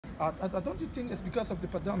Don't you think it's because of the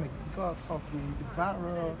pandemic, because of the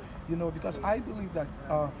viral, because I believe that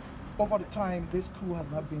over the time this school has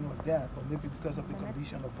not been like that, or maybe because of the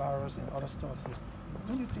condition of virus and other stuff. So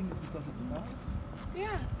don't you think it's because of the virus?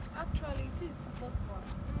 Yeah, actually it is, but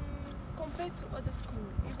compared to other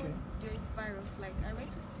schools, even there is virus. Like I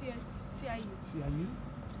went to CIU. CIU?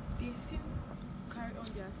 They still carry on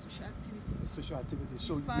their social activities. Social activities.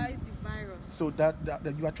 So despite the virus. So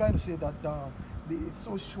that you are trying to say that the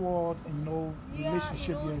social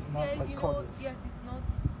relationship here is not like cordial. Yes, it's not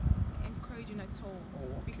encouraging at all.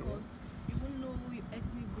 Oh, okay. Because you won't know your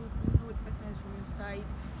ethnic group, you won't know the person is from your side.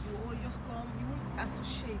 You all just come, you won't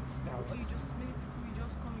associate. Or you just many people you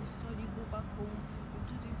just come, you study, go back home, you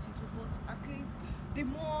do this, you do. But at least the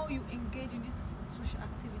more you engage in these social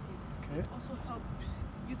activities, it also helps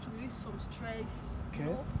you to release some stress.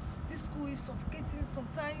 This school is suffocating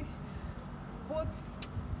sometimes, but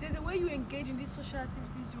there's a way you engage in these social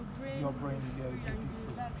activities, your brain and you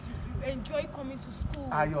relax, you enjoy coming to school.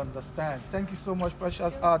 I understand. Thank you so much,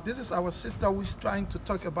 Precious. This is our sister who's trying to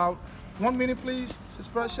talk about, 1 minute please, Sis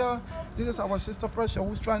Precious. This is our sister Precious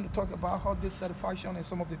who's trying to talk about her dissatisfaction and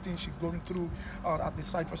some of the things she's going through at the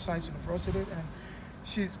Cyprus Science University. And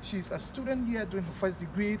she's a student here doing her first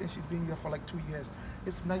degree, and she's been here for like 2 years.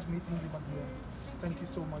 It's nice meeting you, my dear. Thank you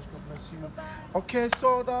so much. God bless you. Bye-bye. Okay,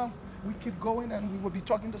 so we keep going, and we will be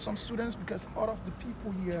talking to some students, because out of the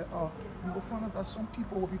people here, we will find out that some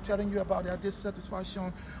people will be telling you about their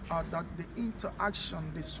dissatisfaction, that the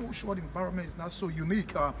interaction, the social environment is not so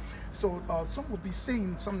unique. So some will be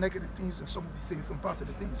saying some negative things, and some will be saying some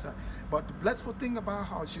positive things. But the blissful thing about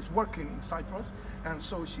her, she's working in Cyprus, and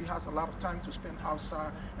so she has a lot of time to spend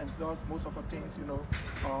outside and does most of her things,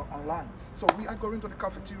 online. So we are going to the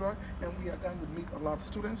cafeteria, and we are going to meet a lot of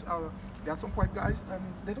students. There are some white guys, and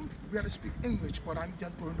they don't really speak English, but I'm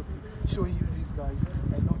just going to be showing you these guys.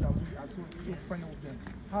 I know that we are so friendly with them.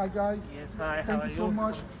 Hi guys. Yes, hi. Thank you so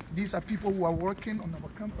much. These are people who are working on our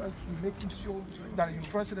campus, making sure that the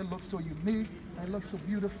university looks so unique and looks so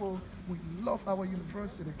beautiful. We love our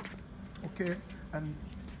university. Okay, and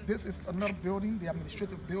this is another building, the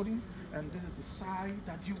administrative building, and this is the side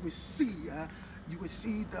that you will see. You will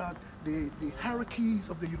see that the hierarchies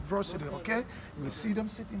of the university, okay? You will see them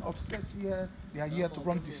sitting upstairs here. They are here to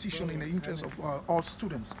run decision in the interest of all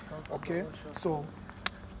students, okay? So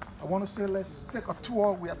I want to say let's take a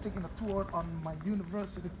tour. We are taking a tour on my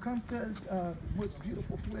university campus, most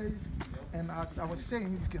beautiful place. And as I was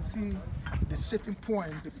saying, you can see the sitting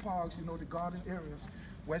point, the parks, the garden areas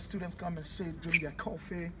where students come and sit, drink their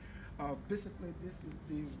coffee. Basically, this is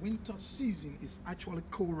the winter season. It's actually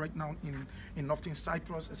cold right now in northern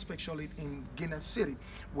Cyprus, especially in Guinea City,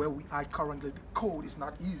 where we are currently. The cold is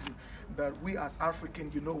not easy, but we as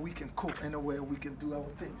Africans, we can cook anywhere, we can do our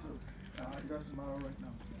things. So it doesn't matter right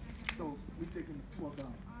now. So we're taking a tour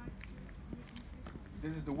down.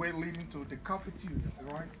 This is the way leading to the cafeteria,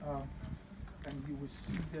 right? And you will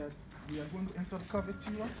see that we are going to enter the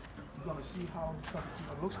cafeteria. You're going to see how the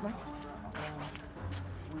cafeteria looks like.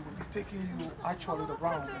 We will be taking you actually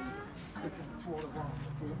around, taking a tour around.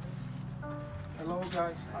 Okay? Hello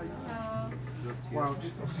guys, how are you doing? Wow,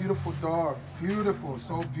 this is a beautiful dog. Beautiful,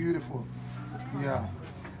 so beautiful. Yeah.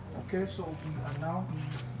 Okay, so we are now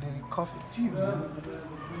in the cafeteria.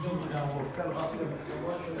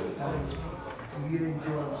 We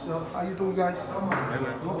enjoy ourselves. How you doing guys?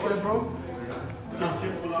 Okay, bro?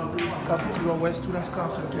 Cafeteria where students come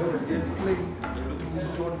and do play.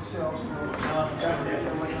 Enjoy themselves.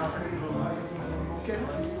 Okay?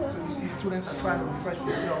 So you see students are trying to refresh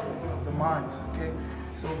themselves, their minds, okay?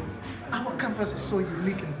 So our campus is so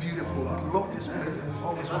unique and beautiful. We love this place and we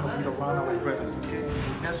always want to be around our brothers, okay?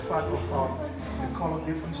 That's part of the color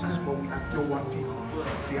differences, but we are still one people.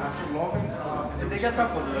 They are still loving.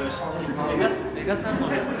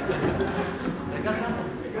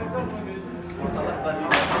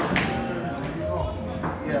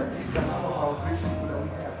 Yeah, these are some of our great people that we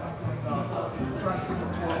have. Trying to take a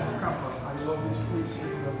tour of the campus. I love this place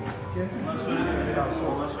here. Okay? Yeah, so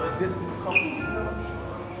this is the cafeteria.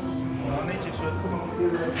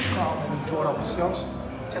 Come and enjoy ourselves.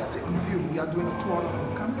 Just take a view. We are doing a tour of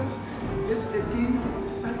the campus. This again is the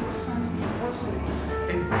Cyprus Science University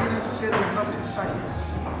in Guinea City, Northern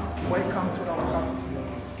Cyprus. Welcome to our cafeteria.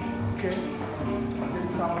 Okay? This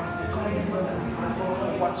is our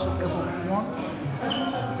whatsoever we want. We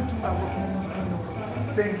do our own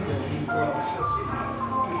thing here. We enjoy ourselves.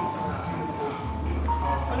 This is how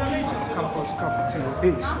beautiful campus cafeteria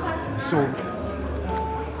is. So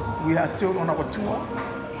we are still on our tour.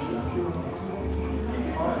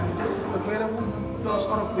 This is the way that we do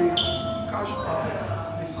sort of the cash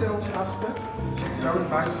the sales aspect. She's very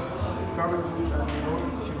nice, very good, and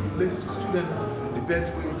she relates to students the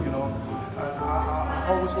best way, And I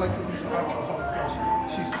always like to interact with her because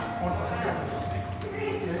she's understanding.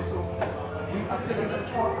 Okay, so we are taking a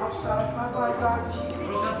tour outside. Bye bye, guys.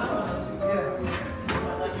 Yeah.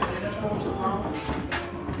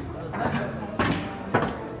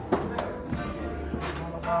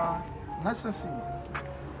 Nice and see you.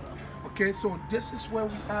 Okay, so this is where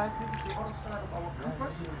we are. This is the other side of our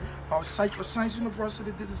campus, our Cyprus Science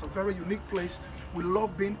University. This is a very unique place. We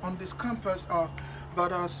love being on this campus,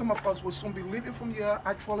 but some of us will soon be leaving from here.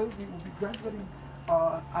 Actually, we will be graduating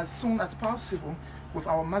as soon as possible with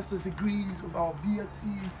our master's degrees, with our BSc,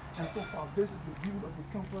 and so forth. This is the view of the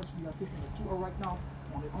campus. We are taking a tour right now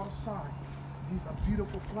on the other side. These are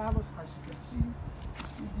beautiful flowers, as you can see.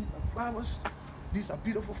 These are flowers. These are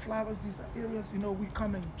beautiful flowers. These are areas, we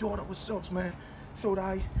come and enjoy ourselves, man. So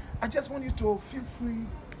I just want you to feel free,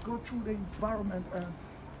 go through the environment, and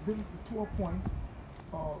this is the tour point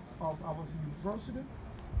of our university.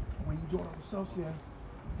 We enjoy ourselves here.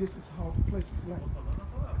 This is how the place is like.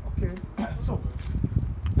 Okay, so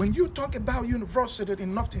when you talk about university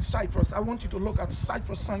in Northern Cyprus, I want you to look at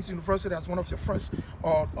Cyprus Science University as one of your first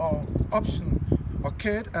options.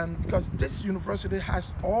 Okay, and because this university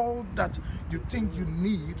has all that you think you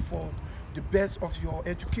need for the best of your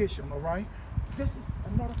education, all right? This is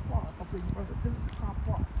another part of the university. This is the car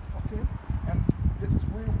part, okay? And this is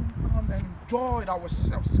where we come and enjoy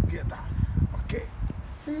ourselves together, okay?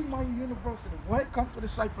 See my university. Welcome to the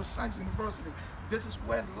Cyprus Science University. This is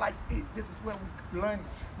where life is. This is where we learn.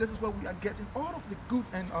 This is where we are getting all of the good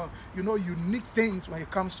and unique things when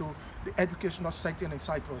it comes to the educational setting in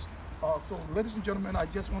Cyprus. So, ladies and gentlemen, I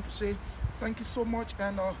just want to say thank you so much,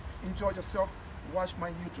 and enjoy yourself. Watch my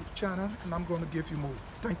YouTube channel, and I'm going to give you more.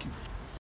 Thank you.